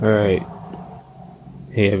All right.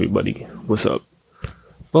 Hey, everybody. What's up?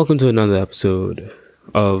 Welcome to another episode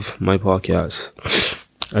of my podcast.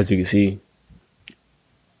 As you can see,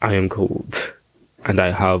 I am cold and I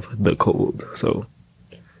have the cold. So,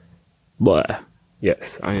 but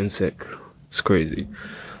yes, I am sick. It's crazy.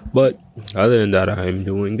 But other than that, I'm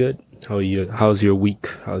doing good. How's your week?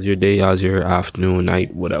 How's your day? How's your afternoon,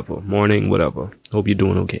 night, whatever, morning, whatever? Hope you're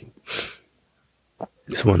doing okay.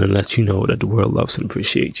 Just want to let you know that the world loves and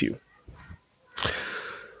appreciates you.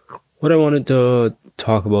 What I wanted to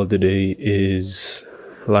talk about today is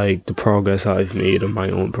like the progress I've made in my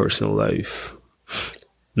own personal life.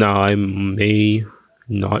 Now, I may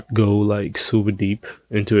not go like super deep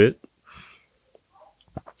into it,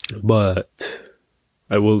 but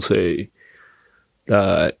I will say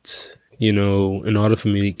that, in order for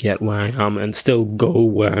me to get where I am and still go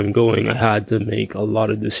where I'm going, I had to make a lot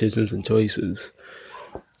of decisions and choices.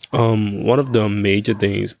 One of the major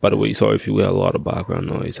things, by the way, sorry if you get a lot of background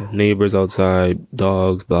noise, neighbors outside,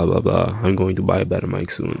 dogs, blah, blah, blah. I'm going to buy a better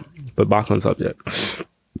mic soon. But back on subject.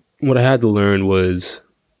 What I had to learn was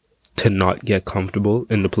to not get comfortable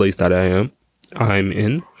in the place that I'm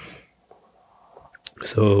in.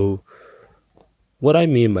 So what I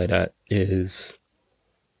mean by that is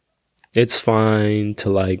it's fine to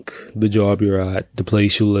like the job you're at, the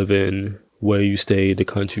place you live in, where you stay, the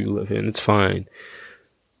country you live in. It's fine.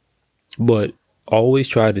 But always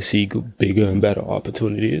try to seek bigger and better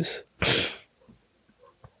opportunities.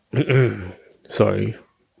 Sorry.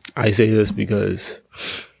 I say this because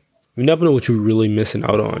you never know what you're really missing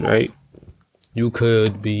out on, right? You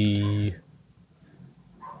could be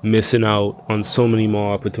missing out on so many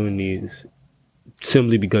more opportunities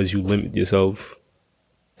simply because you limit yourself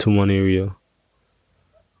to one area.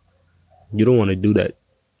 You don't want to do that.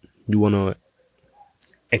 You want to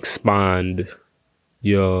expand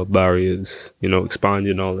your barriers, expand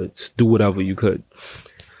your knowledge, do whatever you could.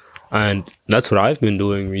 And that's what I've been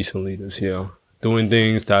doing recently this year, doing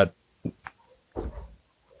things that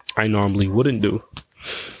I normally wouldn't do.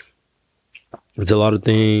 There's a lot of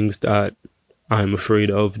things that I'm afraid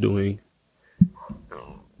of doing.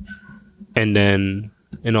 And then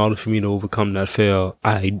in order for me to overcome that fear,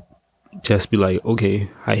 I just be like, okay,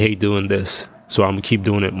 I hate doing this, so I'm gonna keep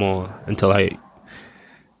doing it more until I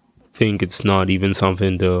think it's not even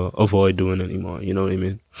something to avoid doing anymore. You know what I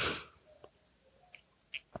mean?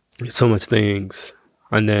 It's so much things.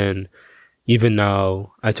 And then even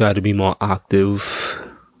now I try to be more active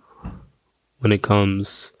when it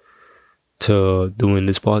comes to doing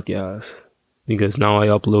this podcast, because now I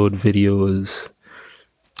upload videos,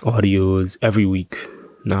 audios every week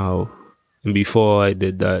now. And before I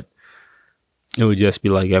did that, it would just be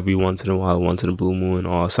like every once in a while, once in a blue moon,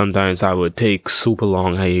 or sometimes I would take super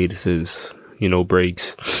long hiatuses,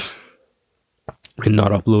 breaks, and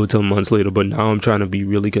not upload till months later. But now I'm trying to be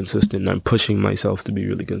really consistent. I'm pushing myself to be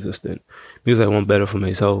really consistent because I want better for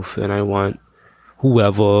myself, and I want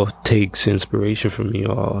whoever takes inspiration from me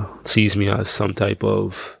or sees me as some type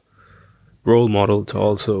of role model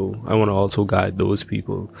I want to also guide those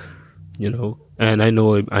people, and I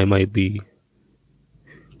know I might be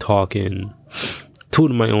talking to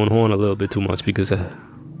my own horn a little bit too much because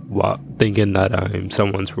thinking that I'm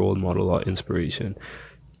someone's role model or inspiration.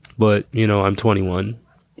 But, I'm 21.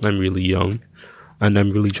 I'm really young. And I'm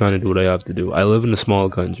really trying to do what I have to do. I live in a small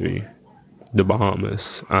country, the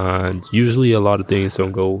Bahamas. And usually a lot of things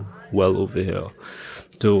don't go well over here.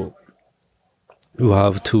 So you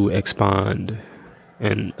have to expand.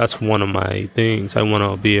 And that's one of my things. I want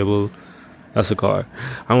to be able... That's a car.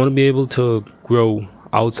 I want to be able to grow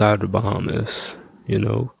outside the Bahamas,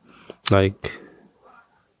 like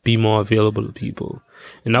be more available to people.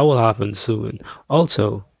 And that will happen soon.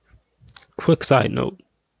 Also, quick side note,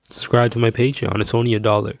 subscribe to my Patreon. It's only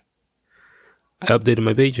 $1. I updated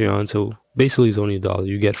my Patreon, so basically it's only $1.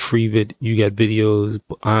 You get you get videos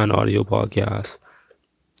and audio podcasts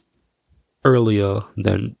earlier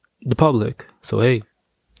than the public. So hey,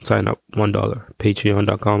 sign up, $1.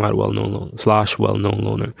 Patreon.com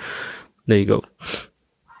 /wellknownloner. There you go.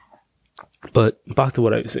 But back to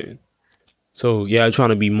what I was saying. So yeah, I'm trying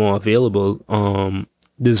to be more available.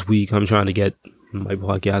 This week I'm trying to get my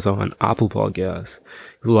podcast on Apple Podcasts.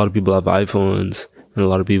 A lot of people have iPhones, and a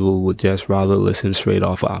lot of people would just rather listen straight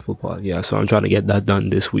off of Apple Podcasts. So I'm trying to get that done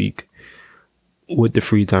this week with the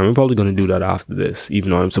free time. I'm probably going to do that after this, even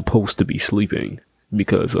though I'm supposed to be sleeping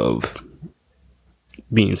because of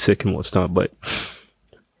being sick and whatnot. But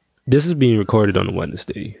this is being recorded on a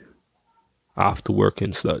Wednesday after work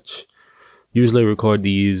and such. Usually I record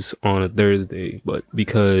these on a Thursday, but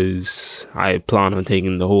because I plan on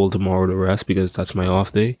taking the whole tomorrow to rest because that's my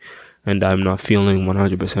off day, and I'm not feeling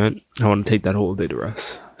 100%, I want to take that whole day to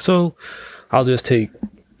rest. So I'll just take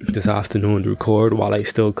this afternoon to record while I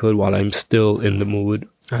still could, while I'm still in the mood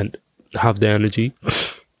and have the energy.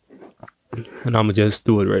 And I'm going to just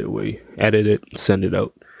do it right away. Edit it, send it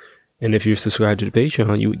out. And if you're subscribed to the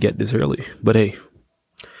Patreon, you would get this early. But hey,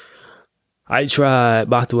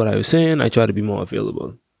 back to what I was saying, I try to be more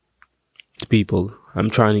available to people. I'm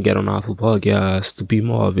trying to get on Apple Podcasts to be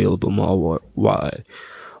more available, more wide.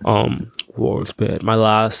 War's bad. My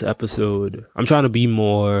last episode, I'm trying to be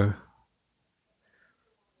more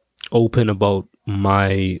open about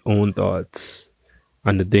my own thoughts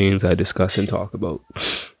and the things I discuss and talk about.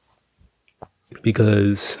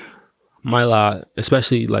 Because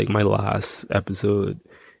especially like my last episode,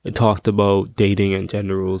 it talked about dating and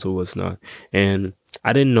gender roles or what's not. And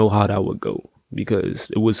I didn't know how that would go because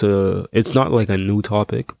it's not like a new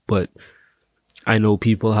topic, but I know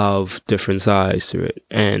people have different sides to it.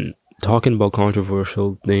 And talking about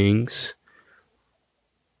controversial things,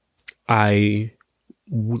 I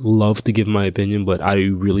would love to give my opinion, but I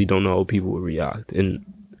really don't know how people will react. And,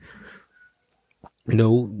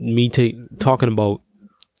 me talking about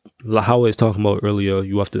how I was talking about earlier,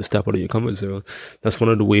 you have to step out of your comfort zone. That's one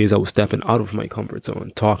of the ways I was stepping out of my comfort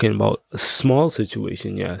zone. Talking about a small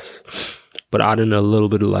situation, yes, but adding a little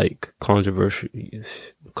bit of like controversial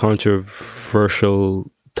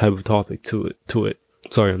type of topic to it.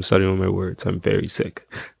 Sorry, I'm studying on my words. I'm very sick.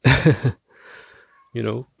 I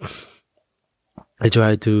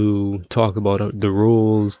tried to talk about the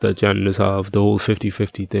rules that genders have, the whole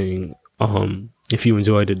 50-50 thing. If you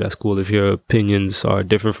enjoyed it, that's cool. If your opinions are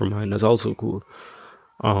different from mine, that's also cool.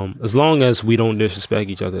 As long as we don't disrespect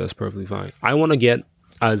each other, that's perfectly fine. I want to get,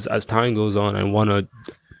 as time goes on, I want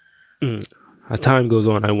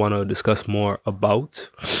to discuss more about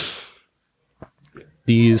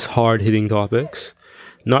these hard-hitting topics.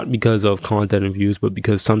 Not because of content and views, but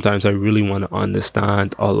because sometimes I really want to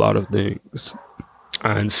understand a lot of things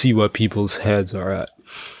and see what people's heads are at.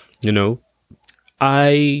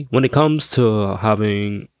 When it comes to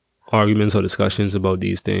having arguments or discussions about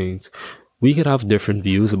these things, we could have different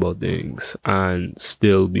views about things and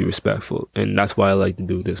still be respectful. And that's why I like to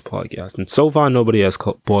do this podcast. And so far, nobody has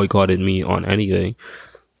boycotted me on anything.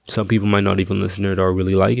 Some people might not even listen to it or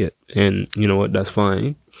really like it. And you know what? That's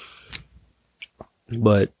fine.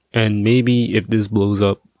 And maybe if this blows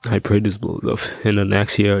up, I pray this blows up in the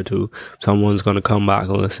next year or two, someone's going to come back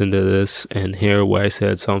and listen to this and hear where I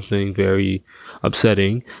said something very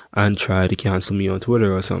upsetting and try to cancel me on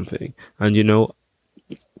Twitter or something. And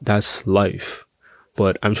that's life.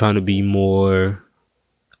 But I'm trying to get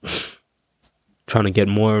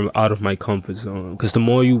more out of my comfort zone. Because the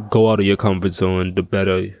more you go out of your comfort zone, the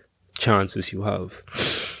better chances you have.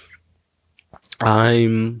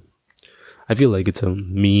 I feel like it's a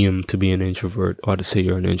meme to be an introvert or to say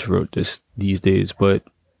you're an introvert these days, but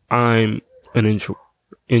I'm an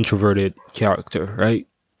introverted character, right?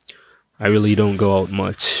 I really don't go out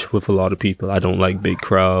much with a lot of people. I don't like big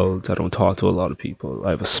crowds. I don't talk to a lot of people. I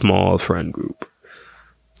have a small friend group.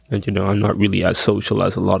 And, I'm not really as social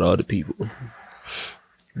as a lot of other people.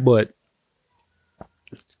 But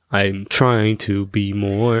I'm trying to be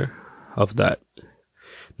more of that.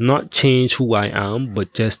 Not change who I am,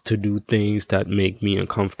 but just to do things that make me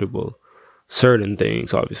uncomfortable. Certain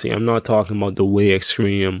things, obviously. I'm not talking about the way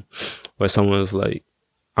extreme where someone's like,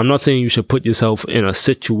 I'm not saying you should put yourself in a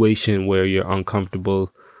situation where you're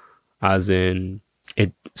uncomfortable, as in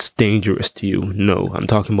it's dangerous to you. No, I'm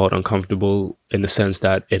talking about uncomfortable in the sense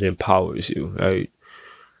that it empowers you, right?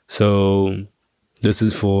 So this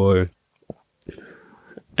is for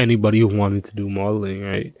anybody who wanted to do modeling,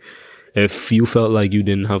 right? If you felt like you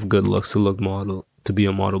didn't have good looks to be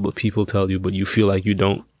a model, but people tell you, but you feel like you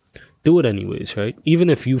don't, do it anyways, right? Even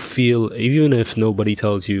if nobody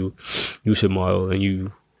tells you you should model and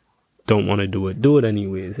you don't want to do it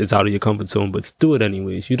anyways. It's out of your comfort zone, but do it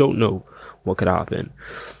anyways. You don't know what could happen.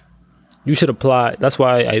 You should apply. That's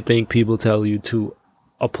why I think people tell you to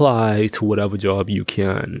apply to whatever job you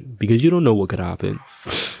can, because you don't know what could happen.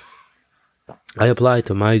 I applied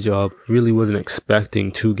to my job, really wasn't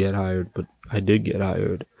expecting to get hired, but I did get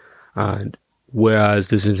hired. And whereas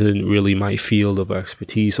this isn't really my field of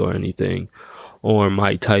expertise or anything, or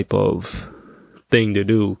my type of thing to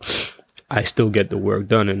do, I still get the work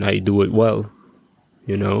done and I do it well,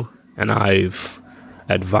 and I've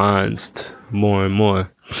advanced more and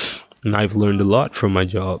more, and I've learned a lot from my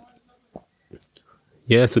job.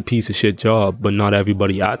 Yeah, it's a piece of shit job, but not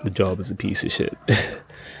everybody at the job is a piece of shit.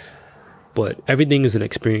 But everything is an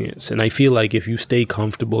experience. And I feel like if you stay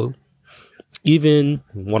comfortable, even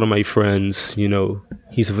one of my friends,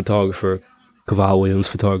 he's a photographer, Kaval Williams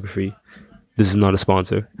Photography. This is not a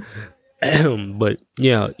sponsor. But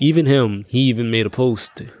yeah, even him, he even made a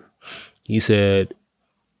post. He said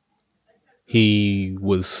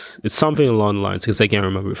it's something along the lines, because I can't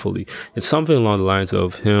remember it fully. It's something along the lines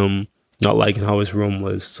of him not liking how his room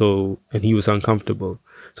was, and he was uncomfortable.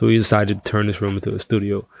 So he decided to turn his room into a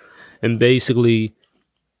studio. And basically,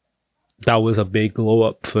 that was a big glow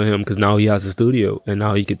up for him, because now he has a studio and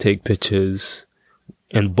now he could take pictures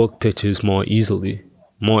and book pictures more easily.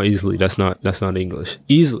 That's not English.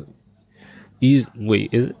 Easily.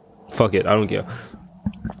 Wait, is it? Fuck it, I don't care.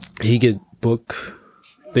 He could book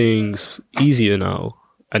things easier now,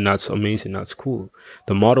 and that's amazing. That's cool.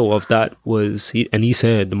 The motto of that was he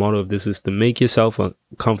said the motto of this is to make yourself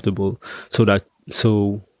comfortable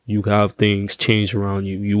so you have things change around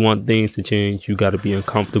you. You want things to change, you got to be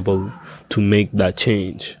uncomfortable to make that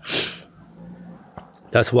change.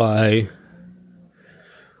 That's why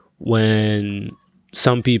when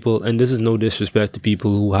some people, and this is no disrespect to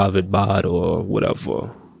people who have it bad or whatever,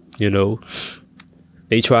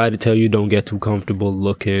 they try to tell you don't get too comfortable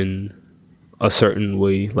looking a certain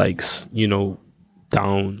way, like,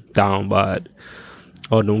 down bad,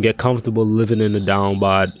 or don't get comfortable living in a down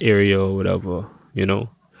bad area or whatever,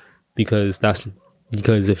 because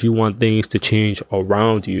if you want things to change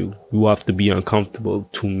around you, you have to be uncomfortable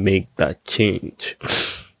to make that change.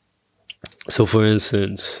 So for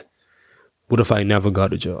instance, what if I never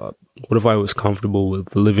got a job? What if I was comfortable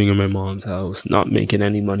with living in my mom's house, not making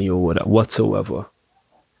any money or whatsoever?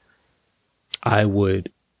 I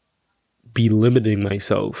would be limiting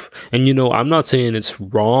myself. And I'm not saying it's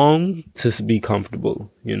wrong to be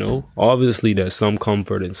comfortable, Obviously there's some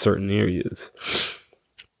comfort in certain areas.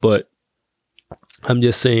 But I'm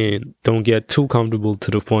just saying, don't get too comfortable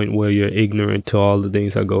to the point where you're ignorant to all the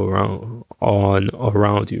things that go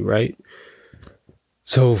around you, right?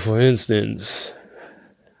 So for instance,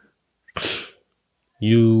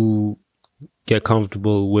 you get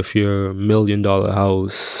comfortable with your $1 million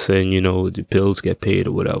house and the bills get paid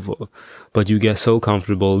or whatever, but you get so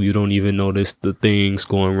comfortable you don't even notice the things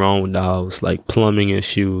going wrong with the house, like plumbing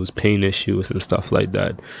issues, paint issues and stuff like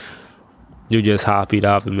that. You're just happy to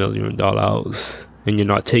have $1 million house and you're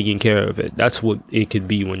not taking care of it. That's what it could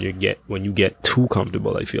be when you get too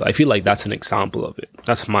comfortable. I feel like that's an example of it.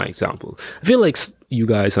 That's my example. I feel like you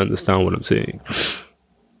guys understand what I'm saying.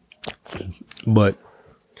 But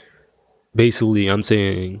basically, I'm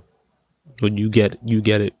saying when you get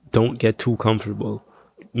it, don't get too comfortable.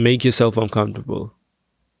 Make yourself uncomfortable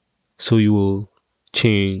so you will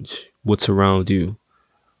change what's around you.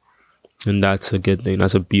 And that's a good thing.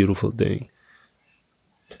 That's a beautiful thing.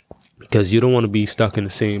 Because you don't want to be stuck in the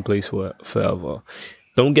same place forever.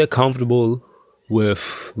 Don't get comfortable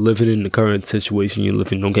with living in the current situation you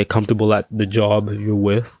live in. Don't get comfortable at the job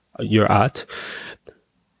you're at.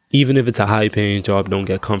 Even if it's a high paying job, don't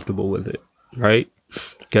get comfortable with it, right?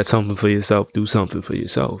 Get something for yourself. Do something for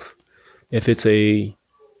yourself.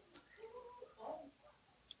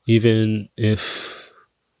 Even if,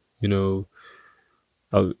 the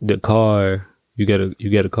car, you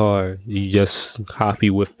get a car, you just happy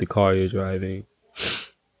with the car you're driving.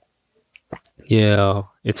 Yeah,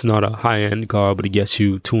 it's not a high-end car, but it gets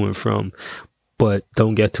you to and from. But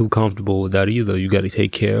don't get too comfortable with that either. You got to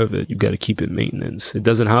take care of it. You got to keep it maintenance. It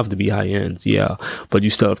doesn't have to be high-end, yeah, but you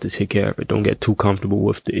still have to take care of it. Don't get too comfortable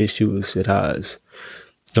with the issues it has.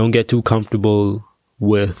 Don't get too comfortable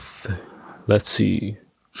with, let's see,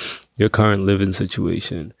 your current living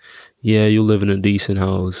situation. Yeah, you live in a decent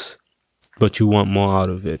house, but you want more out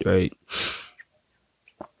of it, right?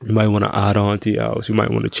 You might want to add on to your house. You might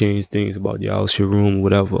want to change things about your house, your room,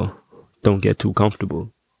 whatever. Don't get too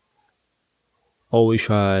comfortable. Always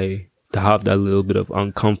try to have that little bit of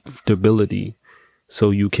uncomfortability so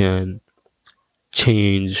you can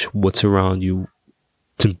change what's around you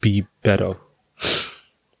to be better.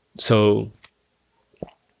 So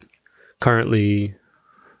currently,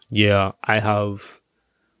 yeah, I have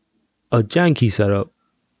a janky setup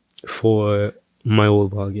for my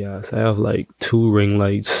old podcast. I have like 2 ring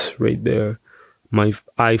lights right there. My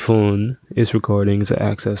iPhone is recording. It's an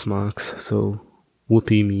XS Max, so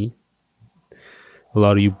whoopee me. A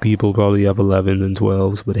lot of you people probably have 11s and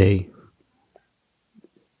 12s, but hey,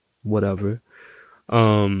 whatever.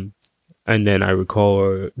 And then I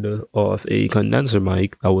record off a condenser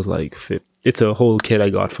mic that was like it's a whole kit I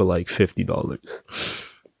got for like $50.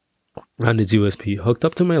 And it's USB hooked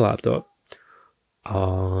up to my laptop.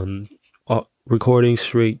 Recording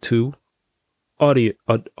straight to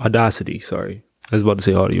Audacity. Sorry, I was about to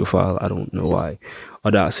say audio file. I don't know why.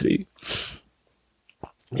 Audacity.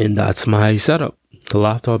 And that's my setup. The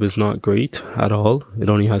laptop is not great at all. It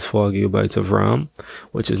only has 4 gigabytes of RAM,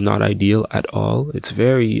 which is not ideal at all. It's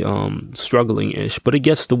very struggling-ish, but it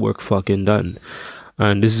gets the work fucking done.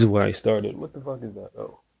 And this is where I started. What the fuck is that?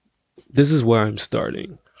 Oh. This is where I'm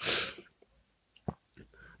starting.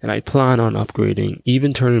 And I plan on upgrading,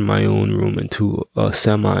 even turning my own room into a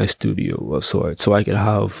semi-studio of sorts, so I could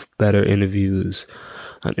have better interviews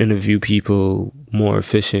and interview people more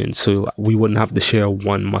efficient, so we wouldn't have to share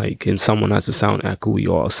one mic and someone has to sound echo. We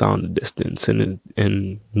all sound a distance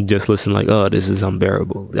and just listen like, oh, this is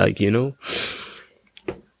unbearable. Like, you know,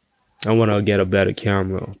 I want to get a better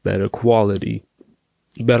camera, better quality,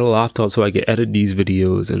 better laptop, so I can edit these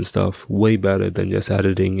videos and stuff way better than just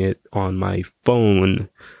editing it on my phone,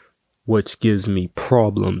 which gives me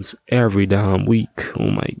problems every damn week.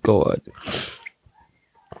 Oh my God.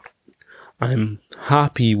 I'm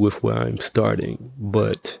happy with where I'm starting,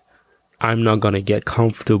 but I'm not going to get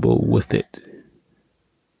comfortable with it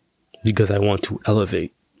because I want to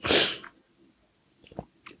elevate.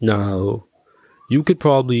 Now, you could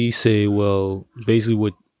probably say, well, basically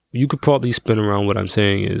what you could probably spin around what I'm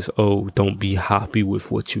saying is, oh, don't be happy with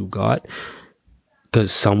what you got,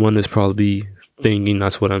 because someone is probably thinking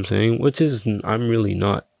that's what I'm saying, which is, I'm really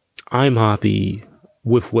not. I'm happy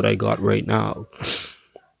with what I got right now.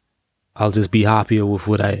 I'll just be happier with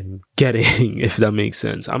what I'm getting, if that makes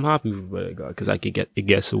sense. I'm happy with what I got because it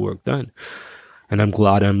gets the work done. And I'm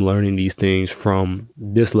glad I'm learning these things from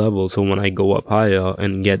this level. So when I go up higher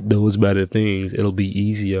and get those better things, it'll be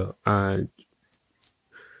easier and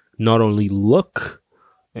not only look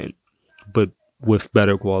but with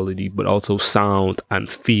better quality, but also sound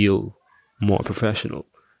and feel more professional.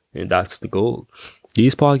 And that's the goal.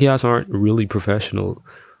 These podcasts aren't really professional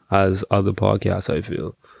as other podcasts, I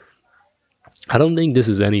feel. I don't think this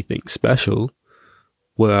is anything special,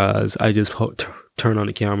 whereas I just turn on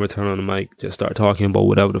the camera, turn on the mic, just start talking about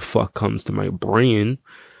whatever the fuck comes to my brain.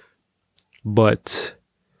 But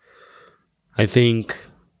I think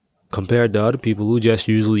compared to other people who just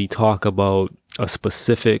usually talk about a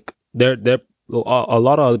specific, a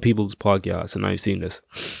lot of other people's podcasts, and I've seen this,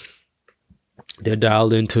 they're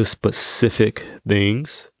dialed into specific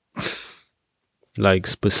things. Like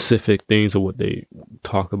specific things of what they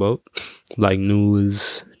talk about, like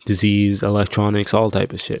news, disease, electronics, all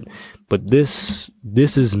type of shit. But this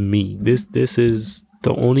is me. This is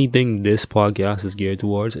the only thing this podcast is geared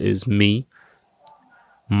towards is me,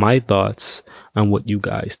 my thoughts, and what you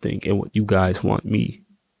guys think and what you guys want me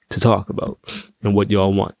to talk about and what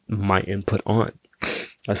y'all want my input on.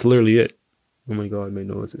 That's literally it. Oh my God, my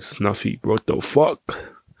nose is snuffy. What the fuck?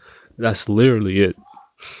 That's literally it.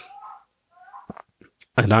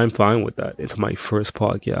 And I'm fine with that. It's my first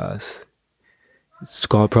podcast. It's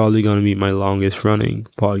probably going to be my longest running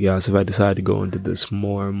podcast if I decide to go into this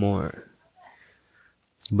more and more.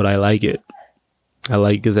 But I like it. I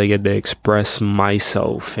like it because I get to express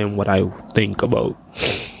myself and what I think about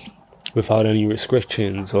without any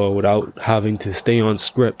restrictions or without having to stay on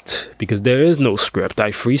script, because there is no script.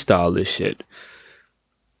 I freestyle this shit.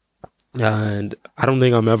 And I don't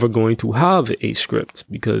think I'm ever going to have a script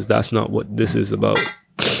because that's not what this is about.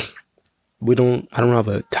 I don't have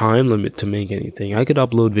a time limit to make anything. I could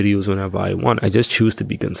upload videos whenever I want. I just choose to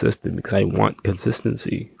be consistent because I want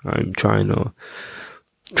consistency. I'm trying to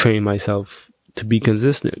train myself to be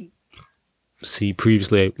consistent. See,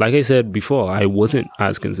 previously, like I said before, I wasn't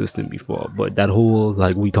as consistent before, but that whole,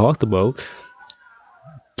 like we talked about,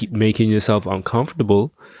 keep making yourself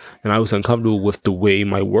uncomfortable, and I was uncomfortable with the way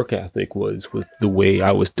my work ethic was, with the way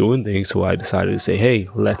I was doing things, so I decided to say, hey,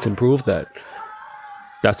 let's improve that.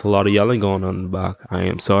 That's a lot of yelling going on in the back. I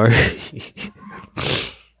am sorry.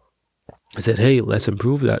 I said, hey, let's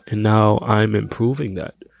improve that, and now I'm improving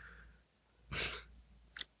that.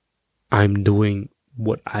 I'm doing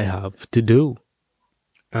what I have to do.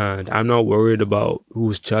 And I'm not worried about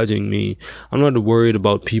who's judging me. I'm not worried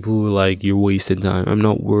about people who like, you're wasting time. I'm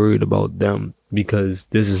not worried about them because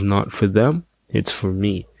this is not for them. It's for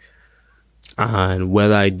me. And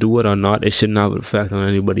whether I do it or not, it shouldn't have an effect on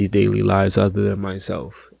anybody's daily lives other than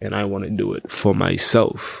myself. And I want to do it for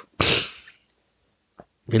myself.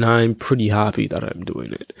 And I'm pretty happy that I'm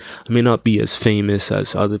doing it. I may not be as famous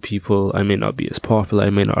as other people. I may not be as popular. I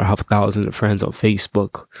may not have thousands of friends on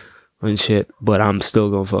Facebook and shit, but I'm still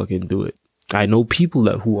gonna fucking do it. I know people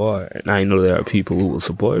who are, and I know there are people who will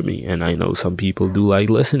support me, and I know some people do like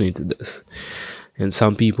listening to this, and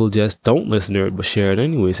some people just don't listen to it but share it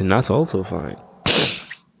anyways, and that's also fine.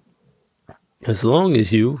 As long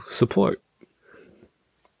as you support.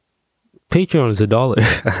 Patreon is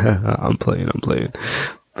 $1. I'm playing.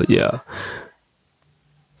 But yeah.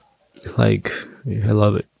 Like, I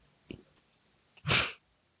love it.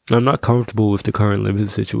 I'm not comfortable with the current living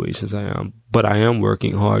situations I am, but I am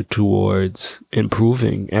working hard towards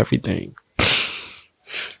improving everything.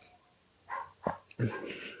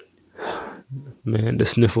 Man, the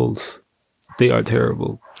sniffles, they are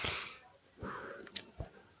terrible.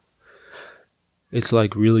 It's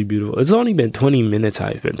like really beautiful. It's only been 20 minutes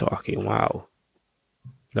I've been talking. Wow.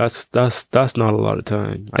 That's not a lot of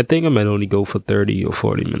time. I think I might only go for 30 or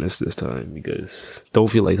 40 minutes this time because don't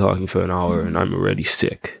feel like talking for an hour and I'm already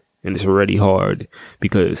sick. And it's already hard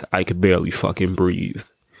because I could barely fucking breathe.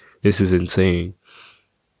 This is insane.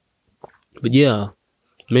 But yeah,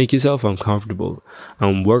 make yourself uncomfortable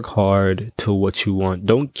and work hard to what you want.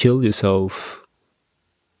 Don't kill yourself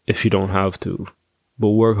if you don't have to,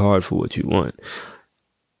 but work hard for what you want.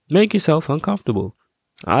 Make yourself uncomfortable.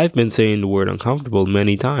 I've been saying the word uncomfortable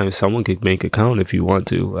many times. Someone could make a count if you want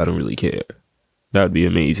to. I don't really care. That would be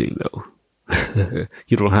amazing though.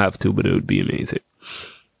 You don't have to, but it would be amazing.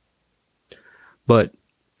 But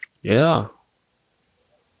yeah,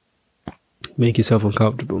 make yourself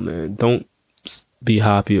uncomfortable, man. Don't be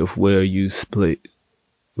happy of where you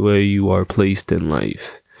are placed in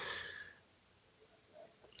life.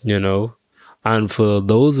 You know? And for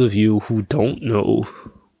those of you who don't know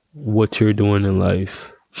what you're doing in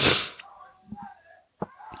life,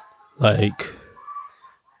 like,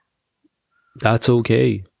 that's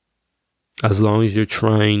okay. As long as you're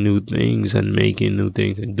trying new things and making new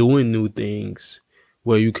things and doing new things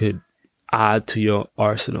where you could add to your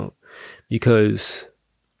arsenal. Because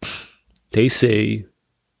they say,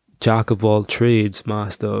 jack of all trades,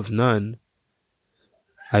 master of none.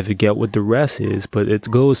 I forget what the rest is, but it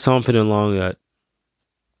goes something along that.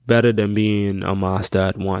 Better than being a master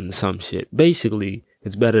at one, some shit. Basically,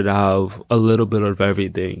 it's better to have a little bit of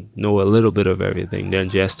everything, know a little bit of everything, than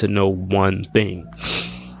just to know one thing.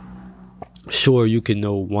 Sure, you can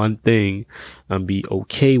know one thing and be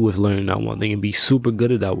okay with learning that one thing and be super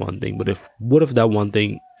good at that one thing. But what if that one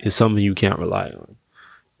thing is something you can't rely on?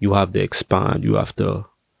 You have to expand. You have to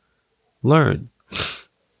learn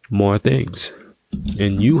more things.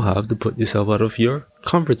 And you have to put yourself out of your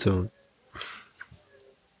comfort zone.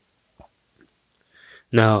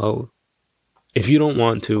 Now, if you don't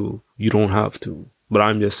want to, you don't have to. But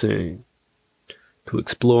I'm just saying, to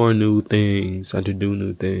explore new things and to do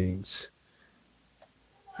new things.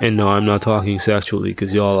 And no, I'm not talking sexually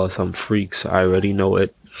because y'all are some freaks. I already know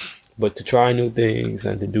it. But to try new things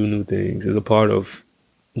and to do new things is a part of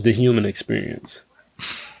the human experience.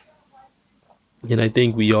 And I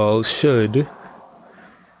think we all should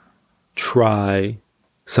try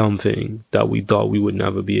something that we thought we would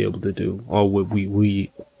never be able to do, or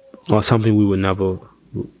or something we would never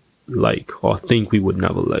like, or think we would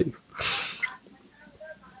never like.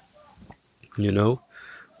 You know,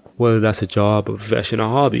 whether that's a job, a profession, a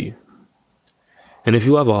hobby. And if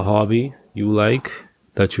you have a hobby you like,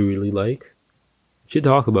 that you really like, you should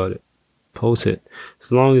talk about it, post it.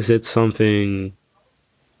 As long as it's something,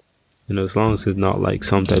 as long as it's not like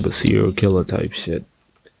some type of serial killer type shit,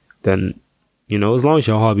 then, as long as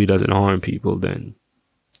your hobby doesn't harm people, then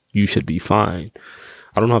you should be fine.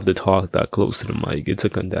 I don't have to talk that close to the mic. It's a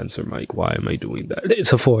condenser mic. Why am I doing that?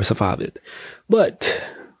 It's a force of habit. But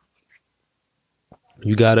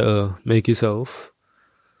you gotta build yourself.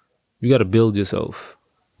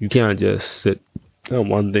 You can't just sit on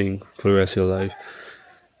one thing for the rest of your life.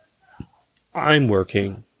 I'm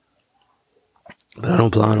working, but I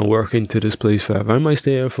don't plan on working to this place forever. I might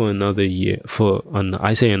stay here for another year.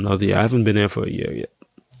 I say another year. I haven't been there for a year yet.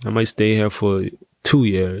 I might stay here for 2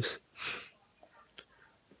 years.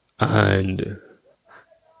 And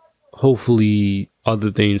hopefully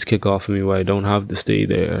other things kick off for me where I don't have to stay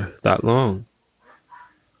there that long.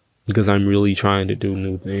 Because I'm really trying to do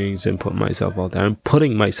new things and put myself out there. I'm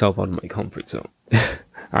putting myself out of my comfort zone.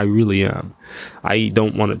 I really am. I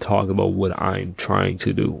don't want to talk about what I'm trying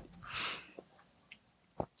to do.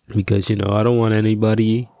 Because, I don't want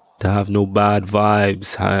anybody to have no bad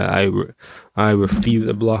vibes. I refuse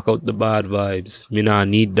to block out the bad vibes. I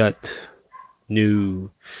need that.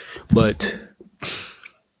 No. But,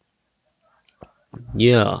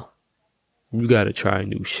 yeah. You gotta try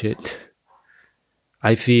new shit.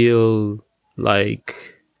 I feel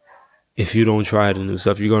like if you don't try the new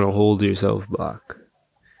stuff, you're gonna hold yourself back.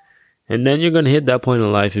 And then you're gonna hit that point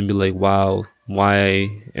in life and be like, wow,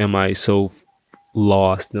 why am I so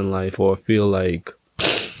lost in life? Or feel like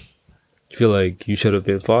you should have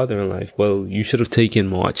been farther in life. Well, you should have taken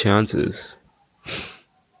more chances.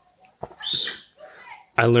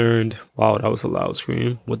 I learned, wow, that was a loud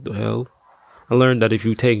scream. What the hell? I learned that if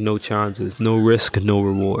you take no chances, no risk, no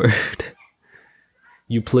reward,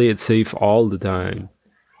 you play it safe all the time,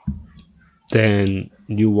 then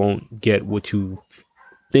you won't get what you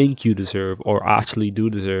think you deserve or actually do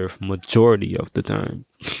deserve majority of the time.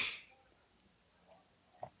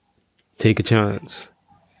 Take a chance.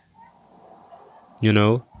 You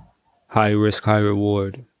know, high risk, high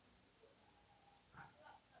reward.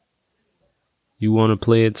 You want to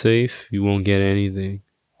play it safe, you won't get anything.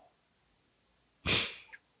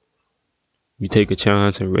 You take a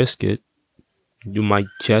chance and risk it, you might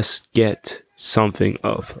just get something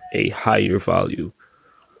of a higher value.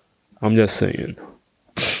 I'm just saying.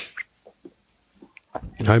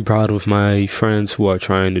 I'm proud of my friends who are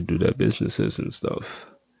trying to do their businesses and stuff.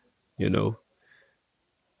 You know,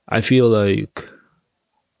 I feel like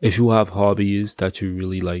if you have hobbies that you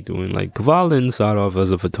really like doing, like Kavalin started off as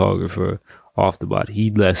a photographer off the bat, he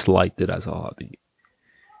less liked it as a hobby.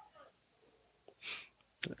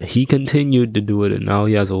 He continued to do it, and now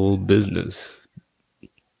he has a whole business.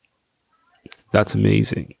 That's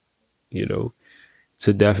amazing. You know, it's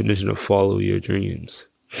a definition of follow your dreams.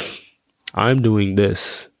 I'm doing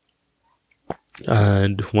this,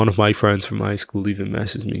 and one of my friends from high school even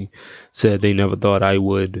messaged me, said they never thought I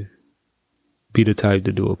would be the type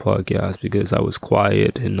to do a podcast because I was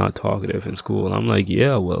quiet and not talkative in school. And I'm like,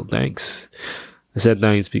 yeah, well, thanks. I said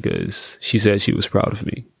thanks because she said she was proud of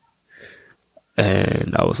me.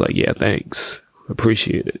 And I was like, yeah, thanks.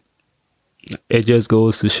 Appreciate it. It just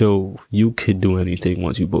goes to show you could do anything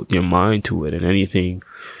once you put your mind to it, and anything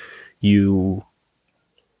you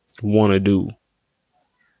want to do.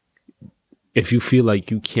 If you feel like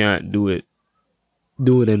you can't do it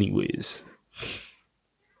anyways.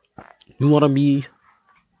 You want to be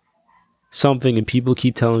something and people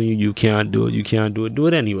keep telling you you can't do it, do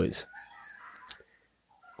it anyways.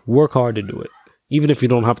 Work hard to do it. Even if you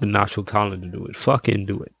don't have the natural talent to do it, fucking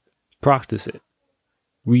do it. Practice it.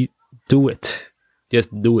 Do it.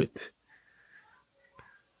 Just do it.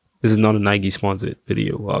 This is not a Nike sponsored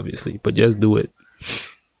video, obviously, but just do it.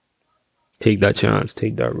 Take that chance,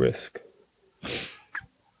 take that risk.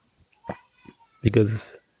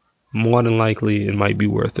 Because more than likely it might be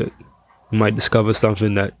worth it. You might discover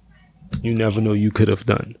something that you never know you could have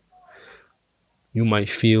done. You might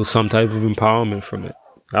feel some type of empowerment from it.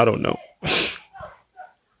 I don't know.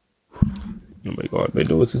 Oh my god, my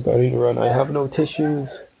nose is starting to run. I have no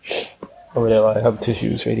tissues. Oh yeah, I have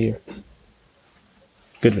tissues right here.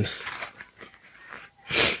 Goodness.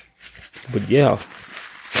 But yeah.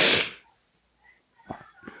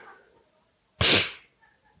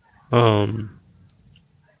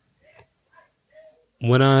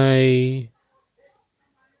 When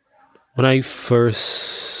I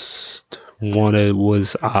first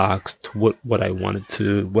was asked what I wanted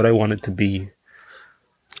to be,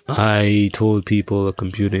 I told people a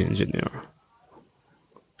computer engineer.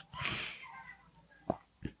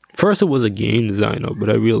 First it was a game designer, but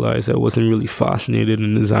I realized I wasn't really fascinated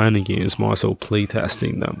in designing games, more so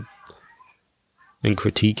playtesting them and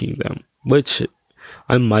critiquing them, which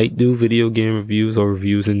I might do video game reviews or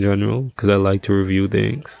reviews in general because I like to review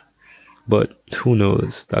things, but who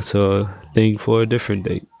knows, that's a thing for a different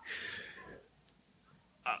date.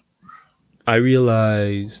 I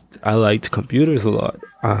realized I liked computers a lot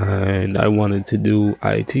and I wanted to do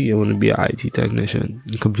IT. I wanted to be an IT technician,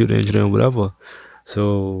 computer engineer, whatever.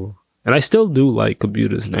 So, and I still do like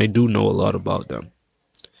computers and I do know a lot about them.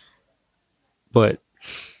 But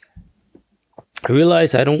I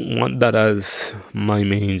realized I don't want that as my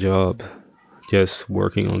main job, just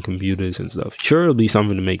working on computers and stuff. Sure, it'll be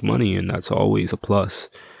something to make money and that's always a plus.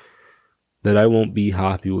 That I won't be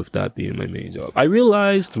happy with that being my main job. I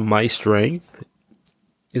realized my strength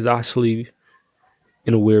is actually,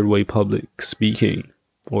 in a weird way, public speaking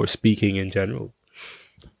or speaking in general.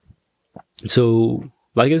 So,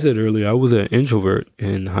 like I said earlier, I was an introvert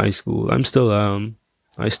in high school. I'm still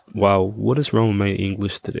wow, what is wrong with my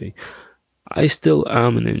English today? I still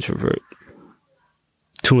am an introvert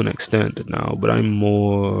to an extent now, but I'm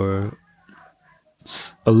more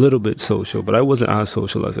a little bit social, but I wasn't as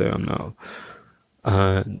social as I am now.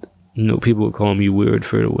 And people would call me weird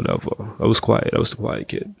for it or whatever. I was quiet. I was the quiet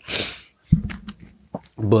kid.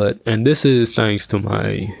 And this is thanks to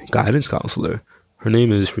my guidance counselor. Her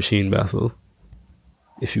name is Rasheen Bethel.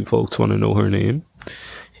 If you folks want to know her name,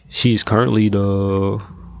 she's currently the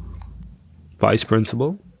vice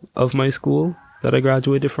principal of my school that I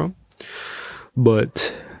graduated from.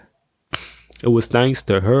 But it was thanks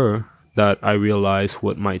to her that I realized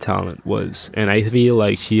what my talent was. And I feel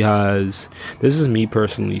like she has, this is me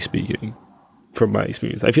personally speaking from my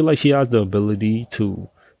experience, I feel like she has the ability to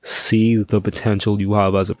see the potential you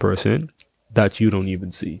have as a person that you don't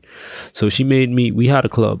even see. So she made me, we had a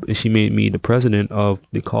club and she made me the president of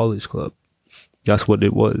the college club. That's what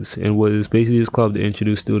it was. And was basically this club to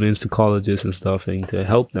introduce students to colleges and stuff and to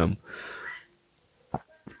help them.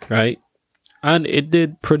 Right? And it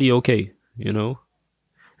did pretty okay, you know?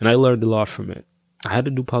 And I learned a lot from it. I had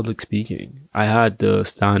to do public speaking. I had to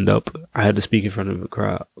stand up. I had to speak in front of a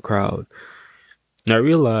crowd. And I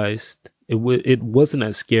realized it wasn't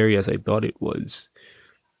as scary as I thought it was.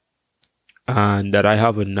 And that I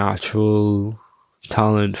have a natural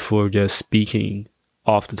talent for just speaking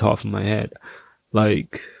off the top of my head.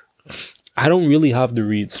 Like, I don't really have to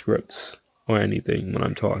read scripts or anything when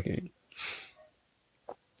I'm talking.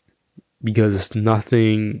 Because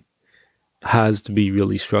nothing has to be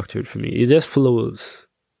really structured for me. It just flows.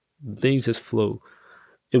 Things just flow.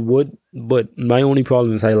 It would, but my only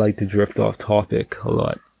problem is I like to drift off topic a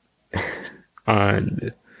lot.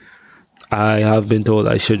 And I have been told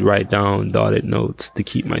I should write down dotted notes to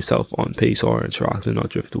keep myself on pace or on track and not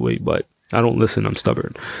drift away, but I don't listen. I'm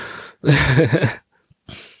stubborn.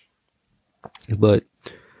 But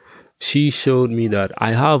she showed me that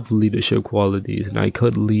I have leadership qualities and I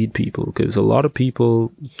could lead people, because a lot of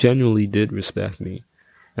people genuinely did respect me.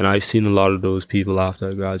 And I've seen a lot of those people after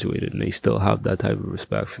I graduated and they still have that type of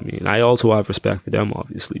respect for me. And I also have respect for them,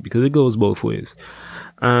 obviously, because it goes both ways.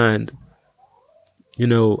 And, you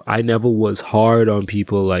know, I never was hard on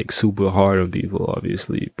people, like super hard on people,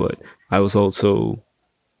 obviously. But I was also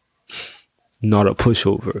not a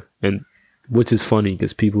pushover. And which is funny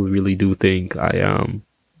because people really do think I am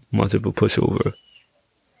much of a pushover.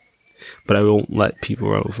 But I won't let people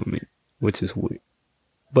run over me, which is weird.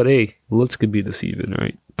 But hey, looks could be deceiving,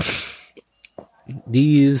 right?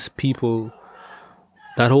 These people,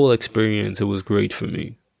 that whole experience, it was great for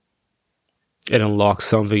me. It unlocked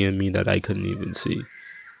something in me that I couldn't even see.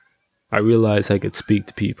 I realized I could speak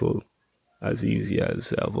to people as easy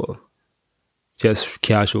as ever. Just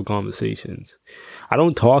casual conversations. I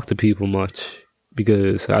don't talk to people much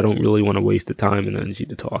because I don't really want to waste the time and energy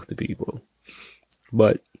to talk to people.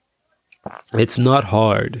 But it's not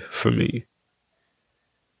hard for me.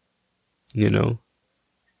 You know?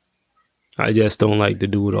 I just don't like to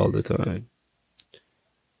do it all the time.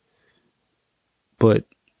 But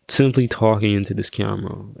simply talking into this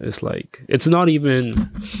camera, it's like, it's not even,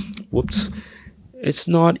 it's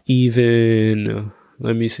not even,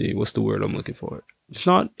 let me see, what's the word I'm looking for? It's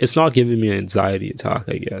not giving me an anxiety attack,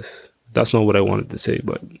 I guess. That's not what I wanted to say,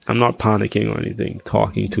 but I'm not panicking or anything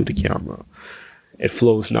talking to the camera. It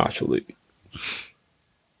flows naturally.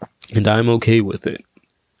 And I'm okay with it.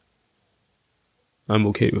 I'm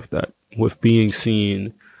okay with that. With being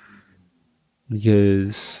seen.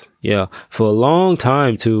 Because, yeah, for a long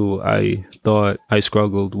time too, I thought I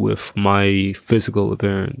struggled with my physical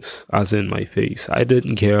appearance, as in my face. I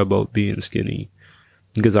didn't care about being skinny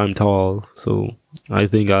because I'm tall, so I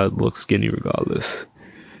think I look skinny regardless.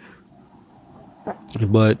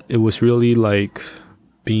 But it was really like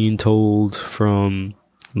being told from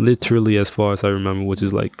literally as far as I remember, which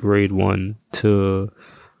is like grade 1 to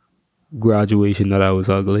graduation, that I was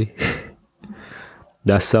ugly.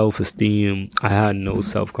 That self-esteem, I had no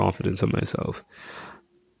self-confidence in myself.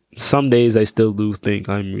 Some days I still do think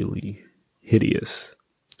I'm really hideous.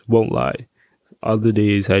 Won't lie. Other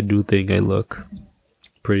days I do think I look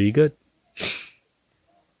pretty good.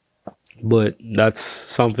 But that's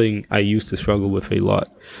something I used to struggle with a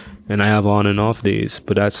lot. And I have on and off days,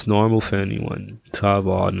 but that's normal for anyone to have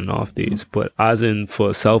on and off days. But as in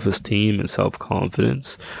for self-esteem and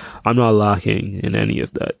self-confidence, I'm not lacking in any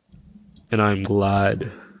of that. And I'm glad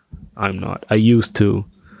I'm not. I used to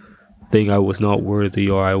think I was not worthy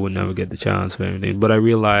or I would never get the chance for anything. But I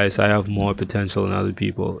realized I have more potential than other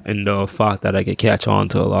people. And the fact that I could catch on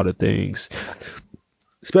to a lot of things,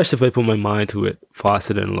 especially if I put my mind to it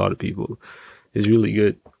faster than a lot of people, is really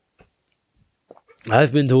good.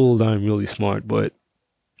 I've been told I'm really smart, but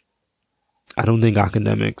I don't think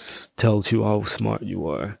academics tells you how smart you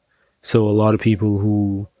are. So a lot of people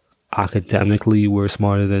who academically were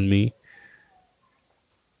smarter than me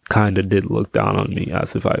kind of did look down on me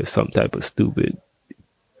as if I was some type of stupid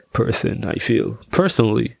person, I feel,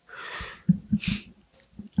 personally.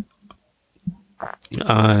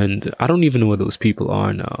 And I don't even know where those people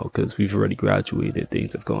are now because we've already graduated.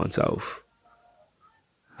 Things have gone south.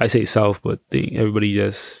 I say south, but everybody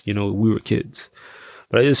just, we were kids.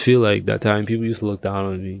 But I just feel like that time people used to look down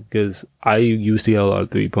on me because I used to get a lot of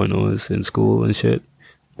 3.0s in school and shit.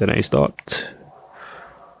 Then I stopped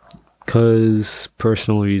because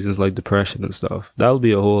personal reasons like depression and stuff. That'll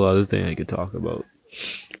be a whole other thing I could talk about,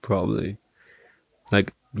 probably.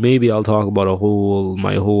 Like maybe I'll talk about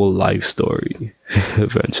my whole life story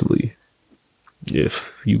eventually,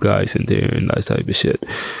 if you guys into hearing that type of shit.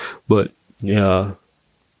 But yeah,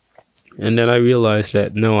 And then I realized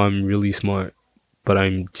that no, I'm really smart, but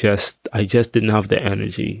I just didn't have the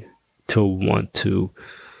energy to want to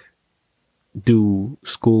do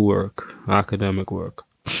schoolwork, academic work.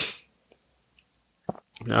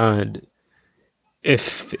 And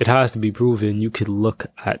if it has to be proven, you could look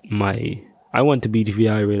at I went to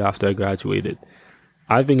BTVI right after I graduated.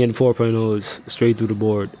 I've been getting 4.0s straight through the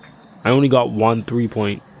board. I only got one 3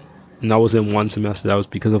 point, and that was in one semester. That was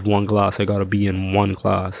because of one class. I got a B in one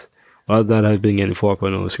class. Other than that, I've been getting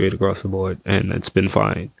 4.0 straight across the board, and it's been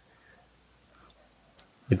fine.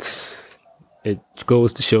 It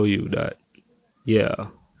goes to show you that, yeah,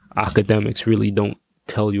 academics really don't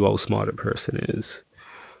tell you how smart a person is.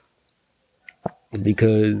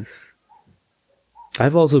 Because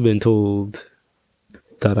I've also been told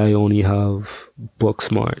that I only have book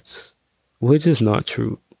smarts, which is not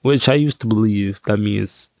true. Which I used to believe. I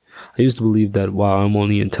used to believe that, wow, I'm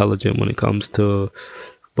only intelligent when it comes to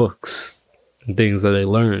books and things that I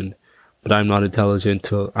learned, but I'm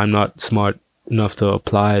not smart enough to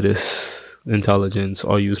apply this intelligence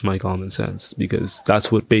or use my common sense, because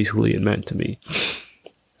that's what basically it meant to me.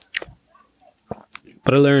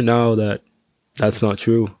 But I learned now that that's not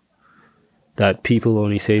true. That people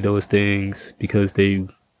only say those things because they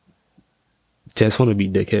just want to be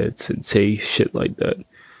dickheads and say shit like that.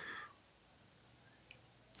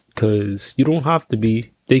 Because you don't have to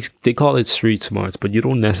be, they call it street smarts, but you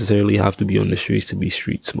don't necessarily have to be on the streets to be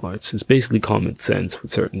street smarts. It's basically common sense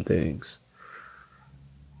with certain things.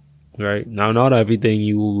 Right? Now, not everything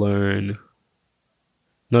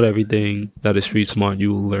that is street smart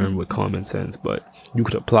you will learn with common sense, but you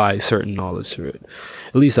could apply certain knowledge to it.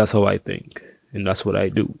 At least that's how I think, and that's what I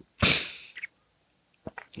do.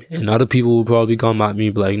 And other people will probably come at me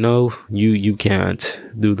and be like, no, you can't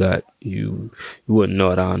do that. You wouldn't know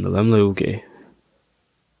how to handle it. I'm like, okay.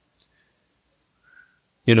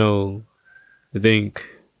 You know, I think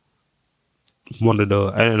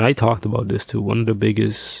and I talked about this too, one of the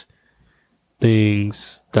biggest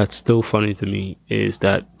things that's still funny to me is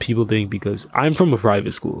that people think because I'm from a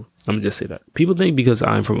private school, I'm gonna just say that. People think because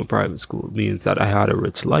I'm from a private school means that I had a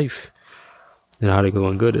rich life and had it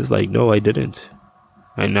going good. It's like, no, I didn't.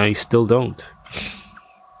 And I still don't.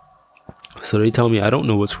 So they tell me I don't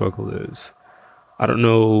know what struggle is. I don't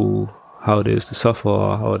know how it is to suffer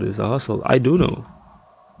or how it is to hustle. I do know.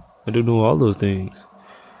 I do know all those things.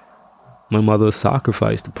 My mother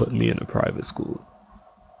sacrificed to put me in a private school.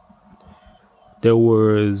 There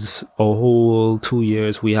was a whole 2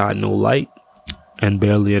 years we had no light and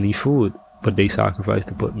barely any food, but they sacrificed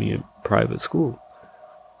to put me in private school.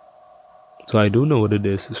 So I do know what it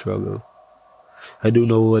is to struggle. I do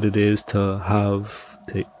know what it is to have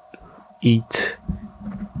to eat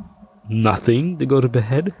nothing to go to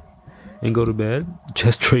bed and go to bed.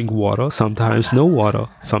 Just drink water, sometimes no water,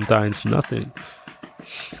 sometimes nothing.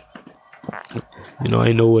 You know,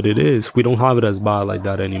 I know what it is. We don't have it as bad like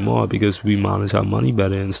that anymore because we manage our money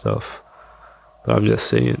better and stuff. But I'm just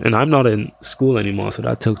saying, and I'm not in school anymore, so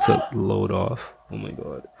that took the load off. Oh my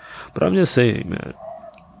God. But I'm just saying, man,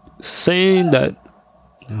 saying that,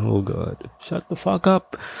 oh God, shut the fuck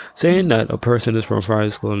up. Saying that a person is from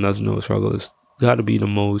private school and doesn't know struggle is gotta be the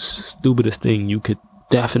most stupidest thing you could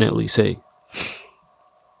definitely say.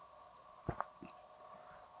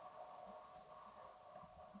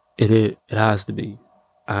 It has to be.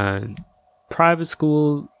 And private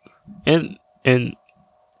school and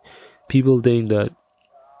people think that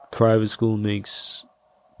private school makes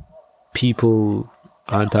people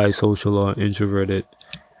antisocial or introverted,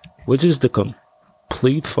 which is the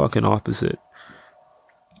complete fucking opposite.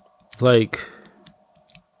 Like,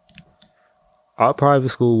 our private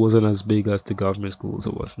school wasn't as big as the government schools.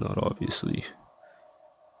 It was not, obviously.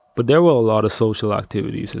 But there were a lot of social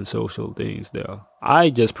activities and social things there. I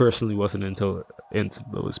just personally wasn't into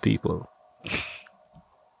those people.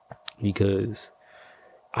 Because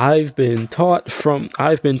I've been told from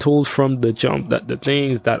the jump that the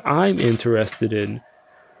things that I'm interested in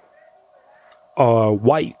are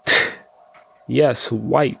white. Yes,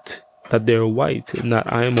 white. That they're white, and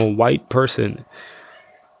that I am a white person,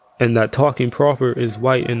 and that talking proper is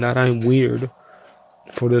white, and that I'm weird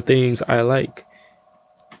for the things I like.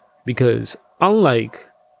 Because unlike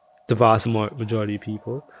the vast majority of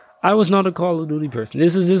people, I was not a Call of Duty person.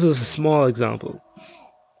 This is a small example.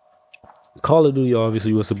 Call of Duty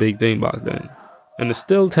obviously was a big thing back then, and it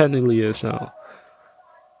still technically is now.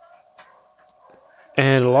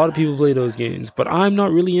 And a lot of people play those games, but I'm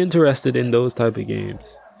not really interested in those type of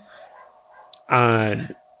games.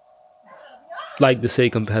 And like to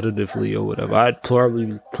say competitively or whatever, I'd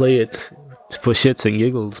probably play it for shits and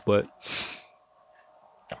giggles, but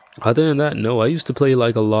Other than that, no. I used to play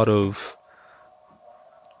like a lot of,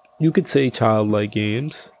 you could say, childlike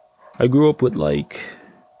games. I grew up with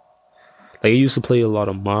I used to play a lot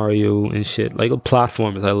of Mario and shit. Like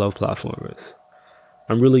platformers. I love platformers.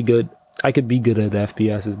 I'm really good. I could be good at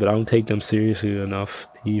FPSs, but I don't take them seriously enough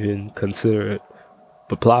to even consider it.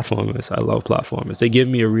 But platformers, I love platformers. They give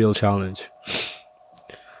me a real challenge.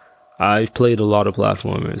 I've played a lot of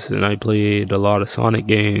platformers, and I played a lot of Sonic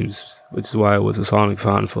games, which is why I was a Sonic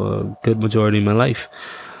fan for a good majority of my life.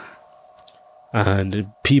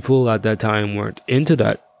 And people at that time weren't into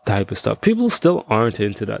that type of stuff. People still aren't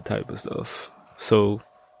into that type of stuff. So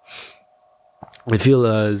I feel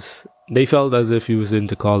as they felt as if you was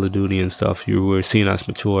into Call of Duty and stuff, you were seen as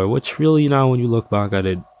mature, which really now when you look back at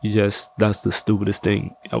it, that's the stupidest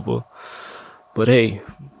thing ever. But hey,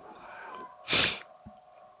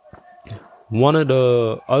 one of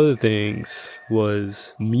the other things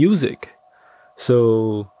was music.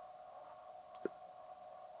 So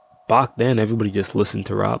back then everybody just listened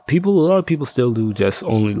to rap. A lot of people still do just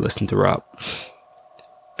only listen to rap.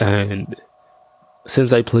 And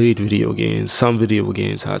since I played video games, some video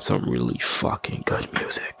games had some really fucking good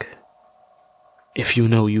music. If you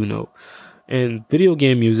know, you know. And video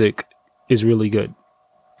game music is really good.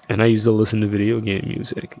 And I used to listen to video game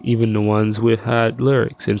music, even the ones with had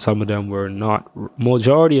lyrics, and some of them were not,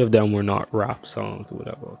 majority of them were not rap songs or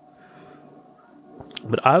whatever.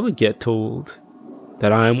 But I would get told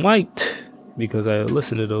that I am white because I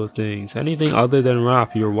listen to those things. Anything other than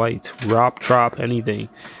rap, you're white. Rap, trap, anything,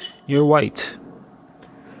 you're white.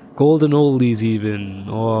 Golden oldies even,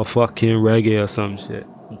 or fucking reggae or some shit.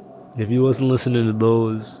 If you wasn't listening to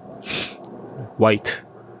those, white.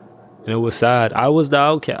 And it was sad. I was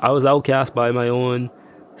outcast by my own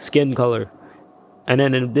skin color. And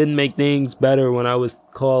then it didn't make things better when I was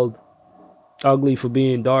called ugly for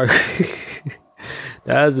being dark.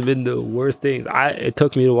 That has been the worst thing. It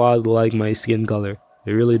took me a while to like my skin color.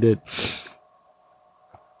 It really did.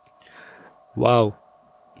 Wow.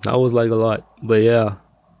 That was like a lot. But yeah,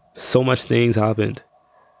 so much things happened.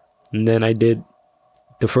 And then I did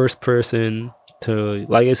the first person to,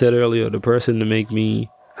 like I said earlier, the person to make me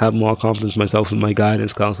have more confidence in myself was my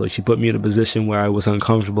guidance counselor. She put me in a position where I was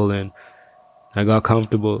uncomfortable, and I got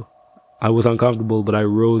comfortable. I was uncomfortable, but I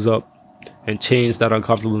rose up and changed that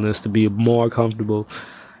uncomfortableness to be more comfortable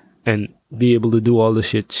and be able to do all the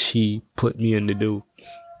shit she put me in to do.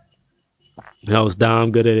 And I was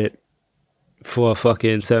damn good at it. For a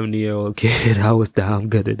fucking 70-year-old kid, I was damn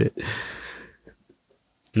good at it.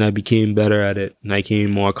 And I became better at it. And I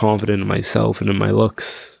became more confident in myself and in my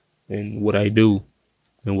looks and what I do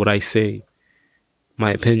and what I say.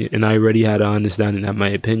 My opinion. And I already had an understanding that my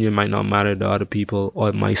opinion might not matter to other people,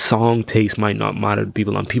 or my song taste might not matter to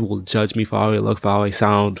people. And people will judge me for how I look, for how I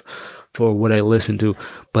sound, for what I listen to.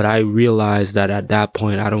 But I realized that at that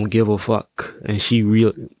point, I don't give a fuck. And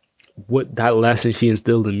what that lesson she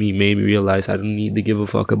instilled in me made me realize I don't need to give a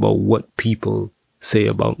fuck about what people say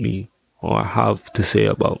about me or have to say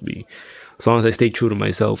about me. As long as I stay true to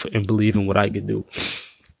myself and believe in what I can do.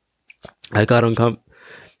 I got uncomfortable.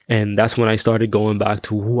 And that's when I started going back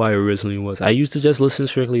to who I originally was. I used to just listen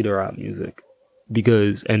strictly to rap music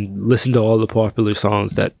and listen to all the popular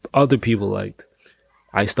songs that other people liked.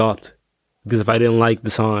 I stopped because if I didn't like the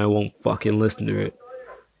song, I won't fucking listen to it.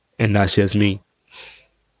 And that's just me.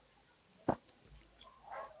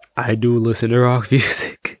 I do listen to rock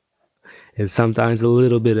music and sometimes a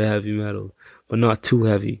little bit of heavy metal, but not too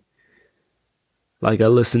heavy. Like I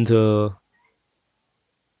listen to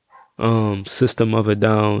System of a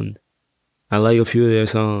Down. I like a few of their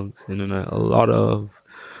songs, and then a lot of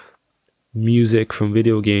music from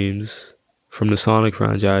video games from the Sonic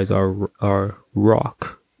franchise are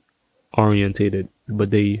rock orientated, but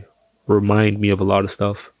they remind me of a lot of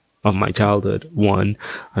stuff of my childhood,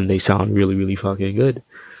 and they sound really, really fucking good.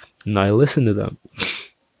 And I listen to them.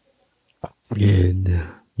 And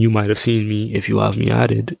you might have seen me, if you have me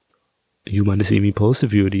added, you might have seen me post a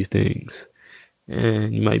few of these things.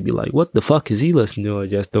 And you might be like, what the fuck is he listening to? I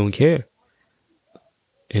just don't care.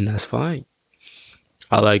 And that's fine.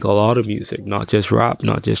 I like a lot of music, not just rap,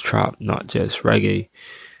 not just trap, not just reggae.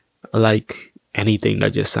 I like anything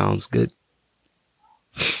that just sounds good.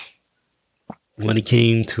 When it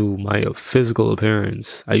came to my physical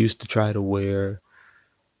appearance, I used to try to wear...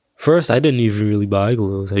 First, I didn't even really buy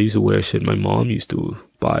clothes. I used to wear shit my mom used to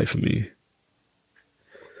buy for me.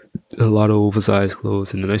 A lot of oversized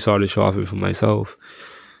clothes. And then I started shopping for myself.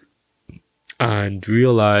 And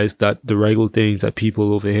realized that the regular things that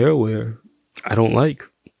people over here wear, I don't like.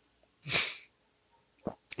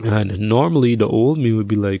 And normally the old me would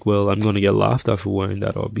be like, well, I'm going to get laughed at for wearing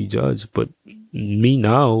that or be judged. But Me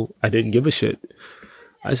now, I didn't give a shit.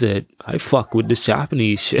 I said, I fuck with this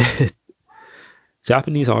Japanese shit.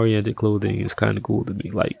 Japanese oriented clothing is kind of cool to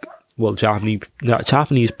me. Like, well,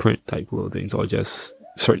 Japanese print type clothing or just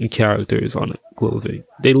certain characters on the clothing.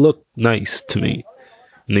 They look nice to me,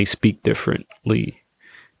 and they speak differently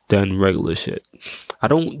than regular shit. I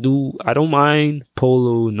don't mind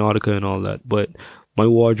polo, Nautica, and all that, but my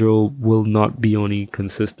wardrobe will not be only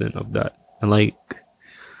consistent of that. And like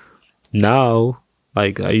now,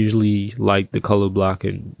 like I usually like the color black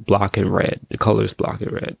and red. The colors black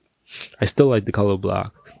and red. I still like the color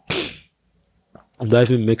black. I've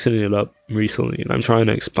been mixing it up recently, and I'm trying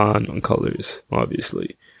to expand on colors,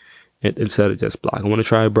 obviously, instead of just black. I want to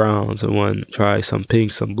try browns. I want to try some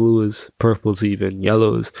pinks, some blues, purples, even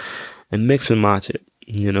yellows, and mix and match it,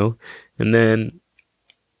 you know? And then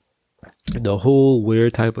the whole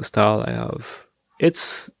weird type of style I have,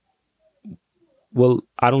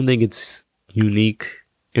 I don't think it's unique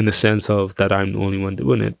in the sense of that I'm the only one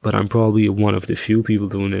doing it, but I'm probably one of the few people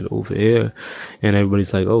doing it over here. And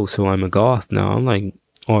everybody's like, oh, so I'm a goth now. I'm like,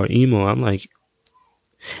 or emo. I'm like,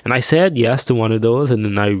 and I said yes to one of those, and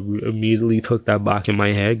then I immediately took that back in my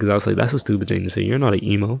head because I was like, that's a stupid thing to say. You're not an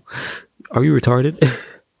emo. Are you retarded?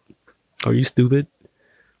 Are you stupid?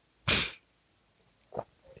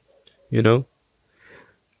 You know?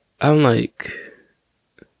 I'm like,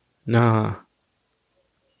 nah,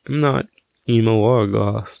 I'm not emo or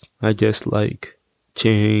goth. I just like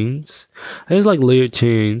chains. I just like layered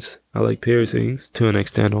chains. I like piercings to an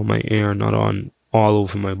extent on my ear, not on all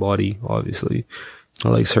over my body, obviously. I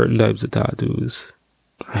like certain types of tattoos.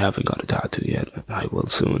 I haven't got a tattoo yet. I will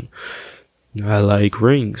soon. I like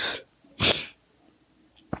rings.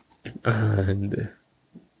 And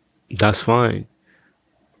that's fine.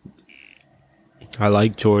 I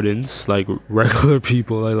like Jordans, like regular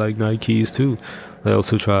people. I like Nikes too. I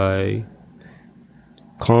also try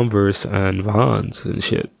Converse and Vans and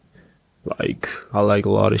shit. Like, I like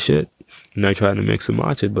a lot of shit. And I try to mix and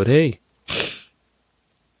match it, but hey.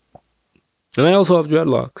 And I also have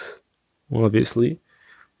dreadlocks, obviously,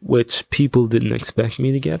 which people didn't expect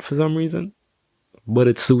me to get for some reason. But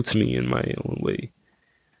it suits me in my own way.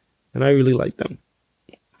 And I really like them.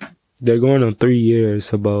 They're going on 3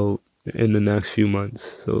 years about in the next few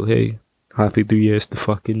months. So hey, happy 3 years to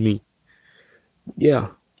fucking me. Yeah,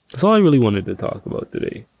 that's all I really wanted to talk about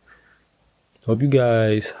today. So hope you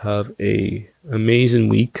guys have a amazing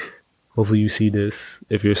week. Hopefully you see this.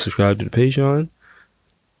 If you're subscribed to the Patreon,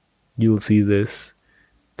 you'll see this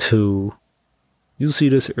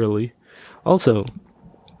early. Also,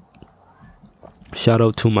 shout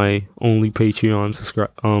out to my only Patreon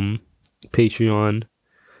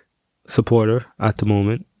supporter at the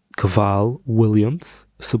moment, Kaval Williams.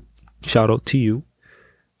 So shout out to you.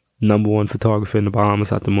 #1 photographer in the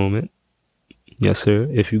Bahamas at the moment. Yes, sir.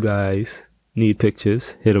 If you guys need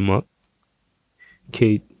pictures, hit him up.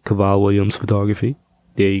 Kate Kaval Williams Photography.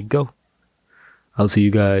 There you go. I'll see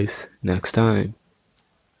you guys next time.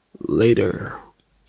 Later.